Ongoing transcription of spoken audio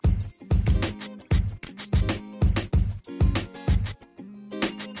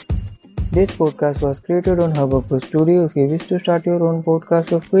This podcast was created on Hubhopper Studio. If you wish to start your own podcast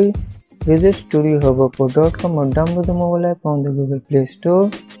for free, visit studiohubhopper.com or download the mobile app on the Google Play Store.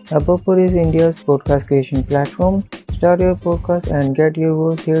 Hubhopper is India's podcast creation platform. Start your podcast and get your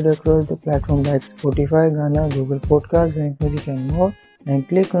voice heard across the platform like Spotify, Gaana, Google Podcasts, Rank Music and more. And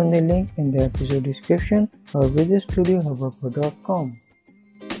click on the link in the episode description or visit studiohubhopper.com.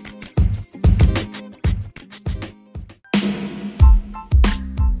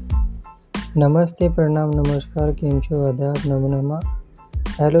 Namaste, Pranam, Namaskar, Kim Cho, Adab, Namo Nama.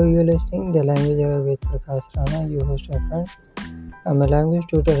 Hello, you're listening the language era with Prakash Rana, your host and friend. I'm a language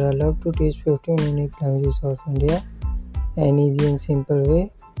tutor. I love to teach 15 unique languages of India in easy and simple way.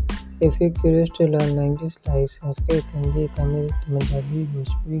 If you're curious to learn languages like Sanskrit, Hindi, Tamil, Punjabi,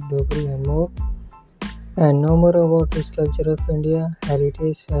 Bhojpuri, Dogri and more, and know more about this culture of India,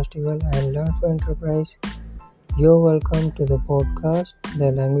 heritage, festival and learn for enterprise, you're welcome to the podcast,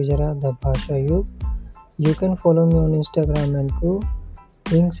 The Language Era, The Bhasha Yug. You can follow me on Instagram and Co.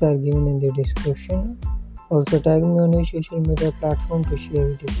 Links are given in the description. Also tag me on your social media platform to share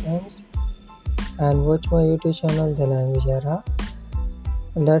with your friends. And watch my YouTube channel, The Language Era.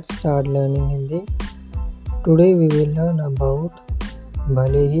 Let's start learning Hindi. Today we will learn about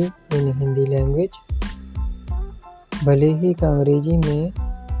भले ही in Hindi language. भले ही का अंग्रेजी में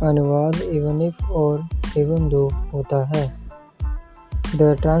अनुवाद even if और even though होता है.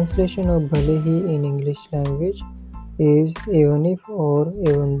 The translation of भले ही in English language is even if or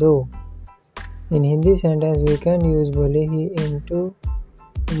even though. In Hindi sentence we can use भले ही in two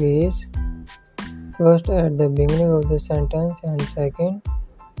ways. First at the beginning of the sentence and second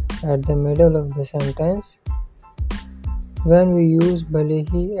at the middle of the sentence. When we use भले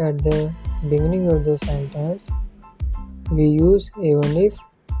ही at the beginning of the sentence, we use even if,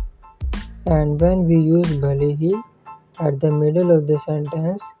 and when we use भले ही at the middle of the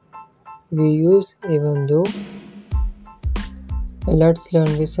sentence, we use even though. Let's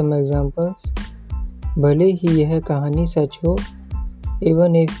learn with some examples. भले ही यह कहानी सच हो,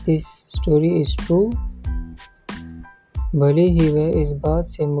 even if this story is true. भले ही वह इस बात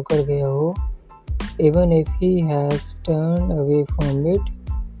से मुकर गया हो, even if he has turned away from it.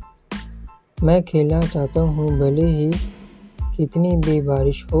 मैं खेलना चाहता हूँ भले ही कितनी भी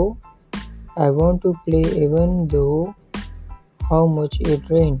बारिश हो. I want to play even though how much it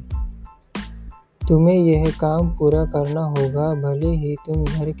rain. तुम्हें यह काम पूरा करना होगा भले ही तुम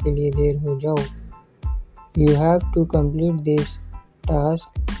घर के लिए देर हो जाओ. You have to complete this task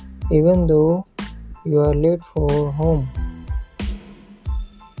even though you are late for home.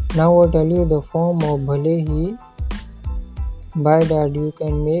 Now I tell you the form of भले ही. By that you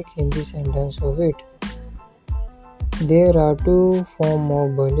can make Hindi sentence of it. There are two forms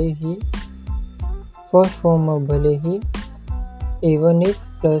of भले ही. First form of भले ही, even if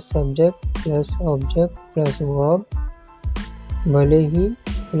plus subject plus object plus verb. भले ही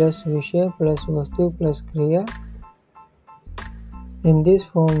plus विषय plus वस्तु plus क्रिया. In this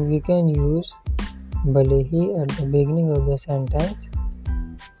form we can use भले ही at the beginning of the sentence.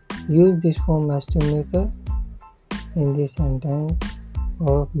 Use this form as to make a Hindi sentence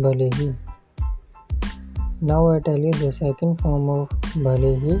of भले ही. Now I tell you the second form of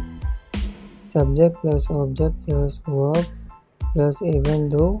भले ही. Subject plus object plus verb plus even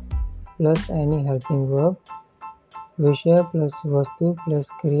though plus any helping verb. विषय plus वस्तु plus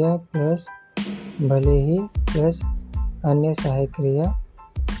क्रिया plus भले ही plus अन्य सहायक क्रिया.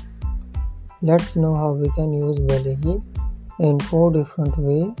 Let's know how we can use भले ही in 4 different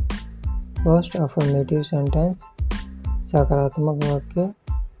ways. First, affirmative sentence, सकारात्मक वाक्य.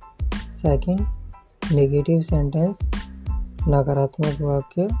 Second, negative sentence, नकारात्मक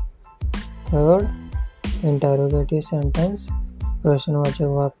वाक्य. Third, interrogative sentence,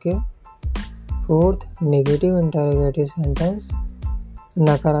 प्रश्नवाचक वाक्य. Fourth, negative interrogative sentence,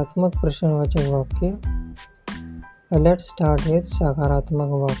 नकारात्मक प्रश्नवाचक वाक्य. Let's start with सकारात्मक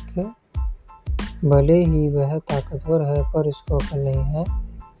वाक्य. भले ही वह ताकतवर है पर उसको अकल नहीं है.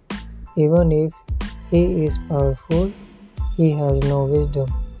 Even if he is powerful, he has no wisdom.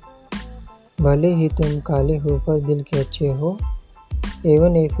 भले ही तुम काले हो पर दिल के अच्छे हो.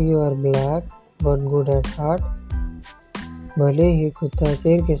 Even if you are black but good at heart. भले ही कुत्ता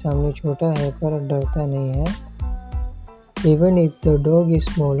शेर के सामने छोटा है पर डरता नहीं है. Even if the dog is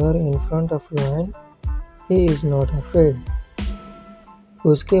smaller in front of lion, he is not afraid.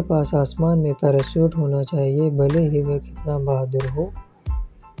 उसके पास आसमान में पैराशूट होना चाहिए भले ही वह कितना बहादुर हो.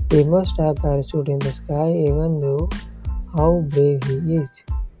 He must have parachute in the sky even though how brave he is.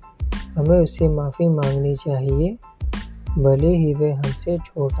 हमें उससे माफ़ी मांगनी चाहिए भले ही वह हमसे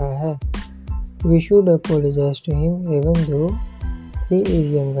छोटा है. We should apologize to him even though he is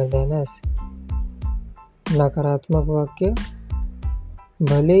younger than us। नकारात्मक वाक्य,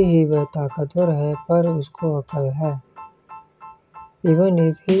 भले ही वह ताकतवर है पर उसको अकल है। Even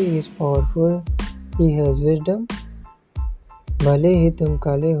if he is powerful, he has wisdom। भले ही तुम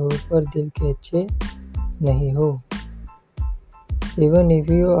काले हो पर दिल के अच्छे नहीं हो। Even if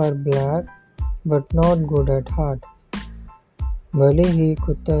you are black but not good at heart। भले ही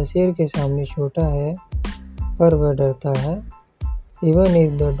कुत्ता शेर के सामने छोटा है पर वह डरता है। Even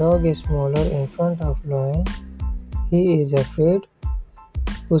if the dog is smaller in front of lion, he is afraid।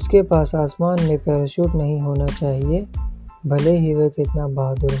 उसके पास आसमान में पैराशूट नहीं होना चाहिए, भले ही वह कितना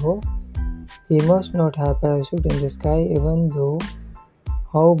बहादुर हो। He must not have parachute in the sky even though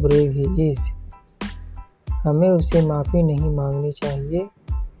how brave he is। हमें उससे माफ़ी नहीं मांगनी चाहिए,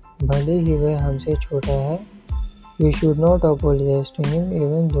 भले ही वह हमसे छोटा है। We should not apologize to him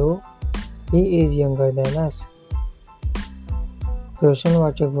even though he is younger than us।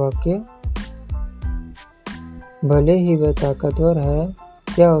 प्रश्नवाचक वाक्य, भले ही वह ताकतवर है,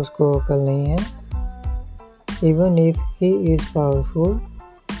 क्या उसको अकल नहीं है। Even if he is powerful,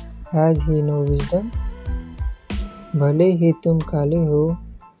 has he no wisdom। भले ही तुम काले हो,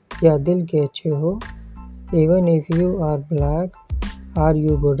 क्या दिल के अच्छे हो। Even if you are black, are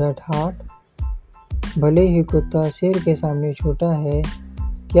you good at heart। भले ही कुत्ता शेर के सामने छोटा है,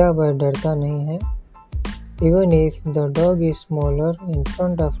 क्या वह डरता नहीं है। Even if the dog is smaller in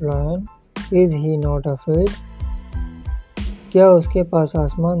front of lion, is he not afraid। क्या उसके पास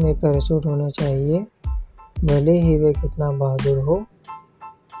आसमान में पैराशूट होना चाहिए, भले ही वह कितना बहादुर हो।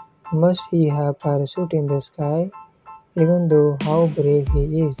 Must he have parachute in the sky even though how brave he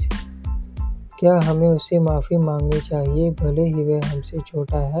is। क्या हमें उससे माफ़ी मांगनी चाहिए, भले ही वह हमसे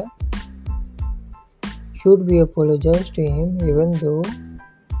छोटा है। Should we apologize to him even though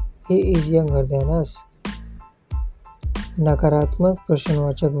he is younger than us। नकारात्मक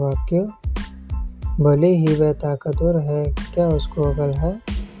प्रश्नवाचक वाक्य, भले ही वह ताकतवर है, क्या उसको अकल है।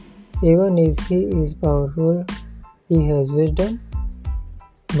 Even if he is powerful, he has wisdom।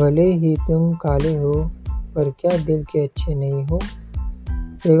 भले ही तुम काले हो, पर क्या दिल के अच्छे नहीं हो।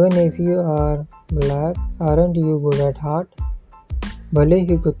 Even if you are black, aren't you good at heart। भले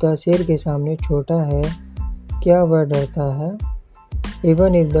ही कुत्ता शेर के सामने छोटा है, क्या वह डरता है।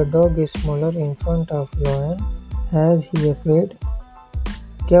 Even if the dog is smaller in front of lion, has he afraid।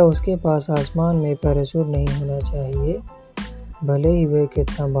 क्या उसके पास आसमान में पैराशूट नहीं होना चाहिए, भले ही वह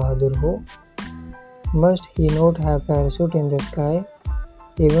कितना बहादुर हो। Must he not have parachute in the sky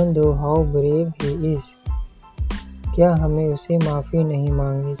even though how brave he is। क्या हमें उसे माफ़ी नहीं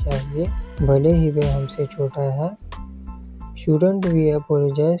मांगनी चाहिए, भले ही वह हमसे छोटा है। Shouldn't we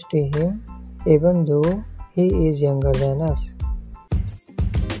apologize to him even though he is younger than us।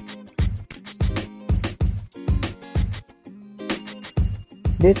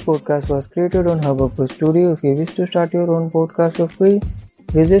 This podcast was created on Hubhopper Studio। If you wish to start your own podcast for free,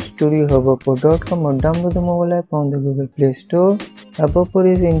 visit studiohubhopper.com or download the mobile app on the Google Play Store। Hubhopper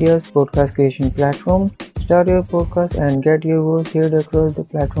is India's podcast creation platform। Start your podcast and get your voice heard across the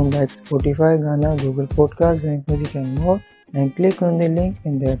platform like Spotify, Gaana, Google Podcasts, Wynk Music and more, and click on the link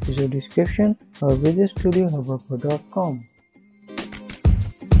in the episode description or visit studiohubhopper.com।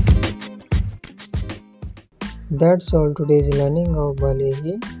 That's all today's learning of भले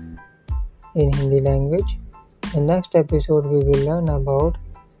ही in Hindi language। In next episode we will learn about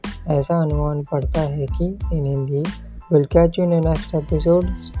ऐसा अनुमान पड़ता है कि in Hindi। We'll catch you in the next episode।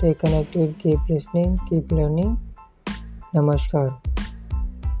 Stay connected, keep listening, keep learning। नमस्कार।